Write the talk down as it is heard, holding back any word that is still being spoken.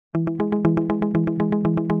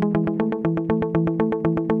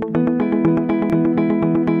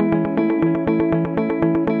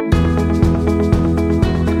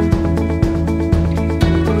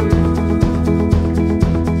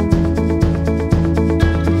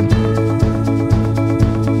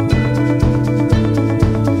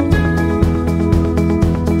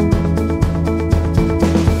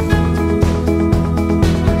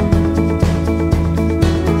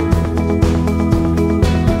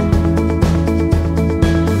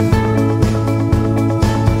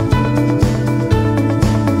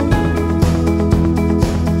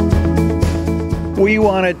We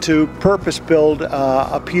wanted to purpose build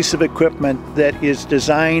a piece of equipment that is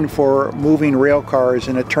designed for moving rail cars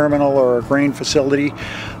in a terminal or a grain facility,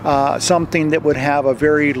 something that would have a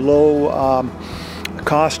very low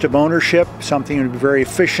cost of ownership, something that would be very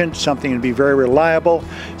efficient, something that would be very reliable,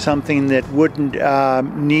 something that wouldn't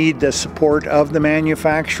need the support of the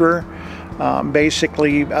manufacturer.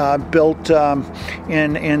 Basically built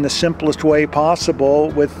in the simplest way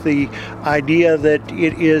possible, with the idea that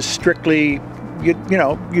it is strictly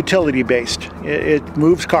utility based. It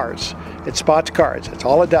moves cars, it spots cars, that's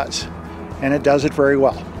all it does, and it does it very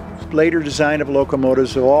well. Later design of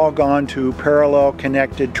locomotives have all gone to parallel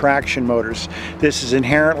connected traction motors. This is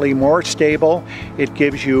inherently more stable. It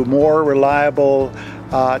gives you more reliable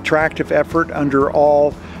tractive effort under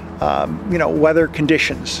all weather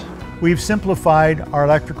conditions. We've simplified our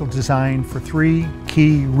electrical design for three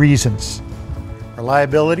key reasons: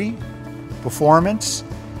 reliability, performance,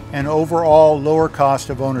 and overall lower cost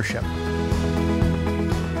of ownership.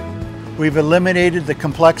 We've eliminated the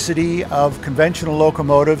complexity of conventional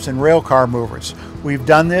locomotives and railcar movers. We've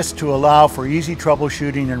done this to allow for easy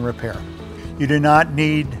troubleshooting and repair. You do not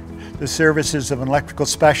need the services of an electrical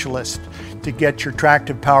specialist to get your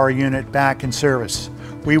tractive power unit back in service.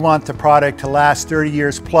 We want the product to last 30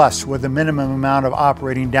 years plus with a minimum amount of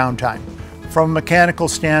operating downtime. From a mechanical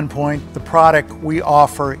standpoint, the product we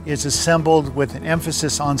offer is assembled with an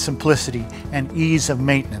emphasis on simplicity and ease of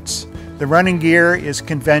maintenance. The running gear is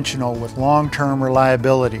conventional with long-term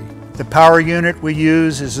reliability. The power unit we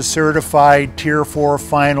use is a certified Tier 4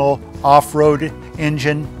 final off-road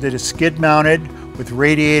engine that is skid-mounted with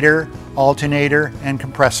radiator, alternator, and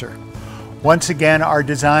compressor. Once again, our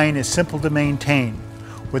design is simple to maintain,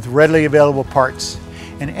 with readily available parts,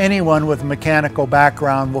 and anyone with a mechanical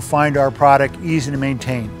background will find our product easy to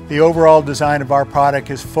maintain. The overall design of our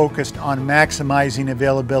product is focused on maximizing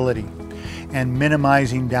availability and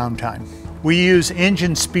minimizing downtime. We use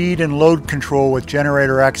engine speed and load control with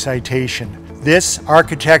generator excitation. This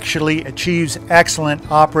architecturally achieves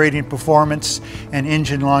excellent operating performance and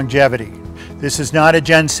engine longevity. This is not a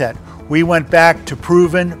genset. We went back to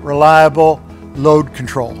proven, reliable load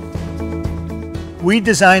control. We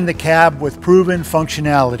designed the cab with proven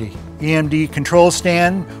functionality. EMD control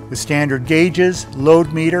stand with standard gauges,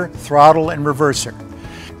 load meter, throttle, and reverser.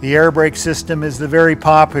 The air brake system is the very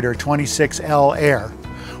popular 26L Air,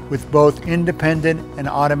 with both independent and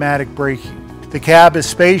automatic braking. The cab is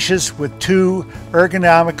spacious with two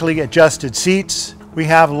ergonomically adjusted seats. We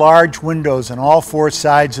have large windows on all four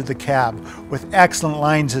sides of the cab with excellent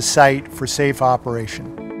lines of sight for safe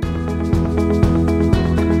operation.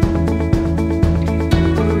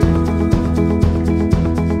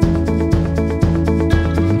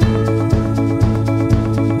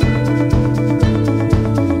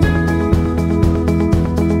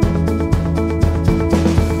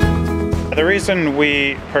 The reason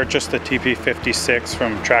we purchased the TP56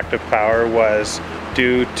 from Tractive Power was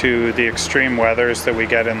due to the extreme weathers that we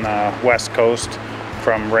get in the West Coast,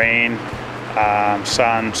 from rain,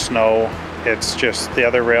 sun, snow. It's just the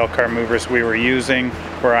other railcar movers we were using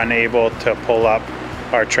were unable to pull up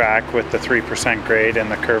our track with the 3% grade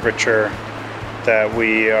and the curvature that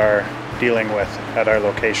we are dealing with at our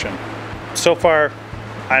location. So far,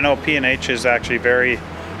 I know P&H is actually very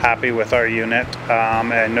happy with our unit,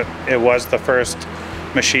 and it was the first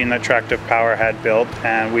machine that Tractive Power had built,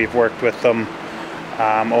 and we've worked with them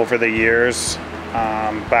over the years,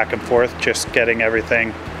 back and forth, just getting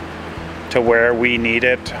everything to where we need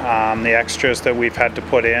it. The extras that we've had to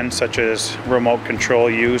put in, such as remote control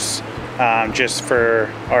use, just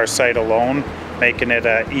for our site alone, making it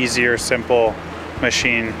an easier, simple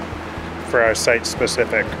machine for our site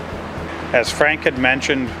specific. As Frank had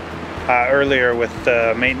mentioned earlier, with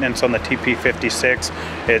the maintenance on the TP56,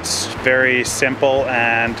 it's very simple,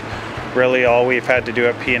 and really all we've had to do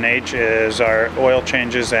at P&H is our oil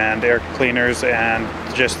changes and air cleaners and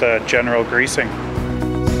just the general greasing.